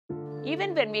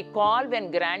Even when we call when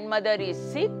grandmother is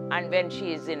sick and when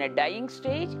she is in a dying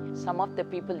stage, some of the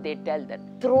people, they tell that,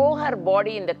 throw her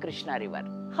body in the Krishna river.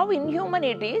 How inhuman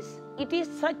it is. It is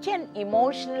such an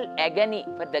emotional agony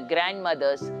for the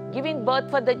grandmothers giving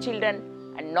birth for the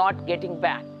children and not getting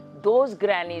back. Those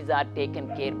grannies are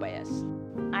taken care by us.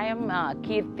 I am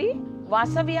Kirti.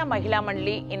 Vasaviya Mahila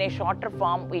Mandali, in a shorter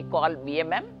form we call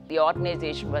VMM. The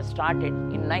organization was started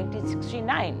in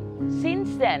 1969.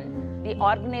 Since then, the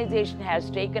organization has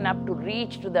taken up to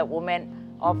reach to the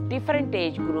women of different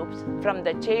age groups, from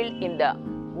the child in the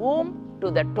womb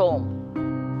to the tomb.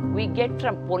 We get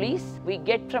from police, we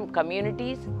get from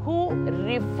communities who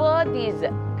refer these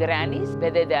grannies,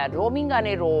 whether they are roaming on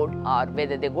a road or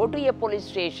whether they go to a police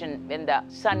station when the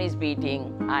sun is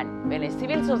beating, and when a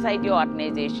civil society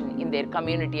organization in their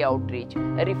community outreach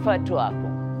refer to our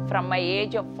home. From my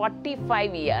age of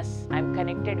 45 years, I am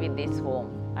connected with this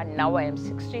home, and now I am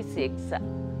 66.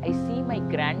 I see my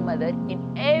grandmother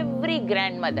in every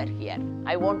grandmother here.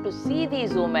 I want to see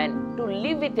these women to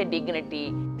live with a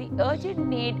dignity. The urgent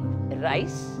need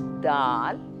rice,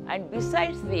 dal, and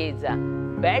besides these,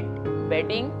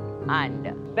 bedding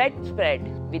and bedspread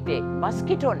with a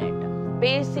mosquito net.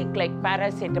 Basic like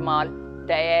paracetamol,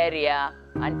 diarrhea,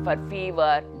 and for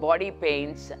fever, body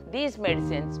pains, these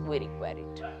medicines we require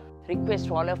it.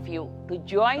 Request all of you to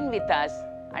join with us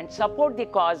and support the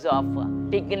cause of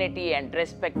dignity and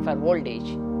respect for old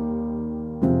age.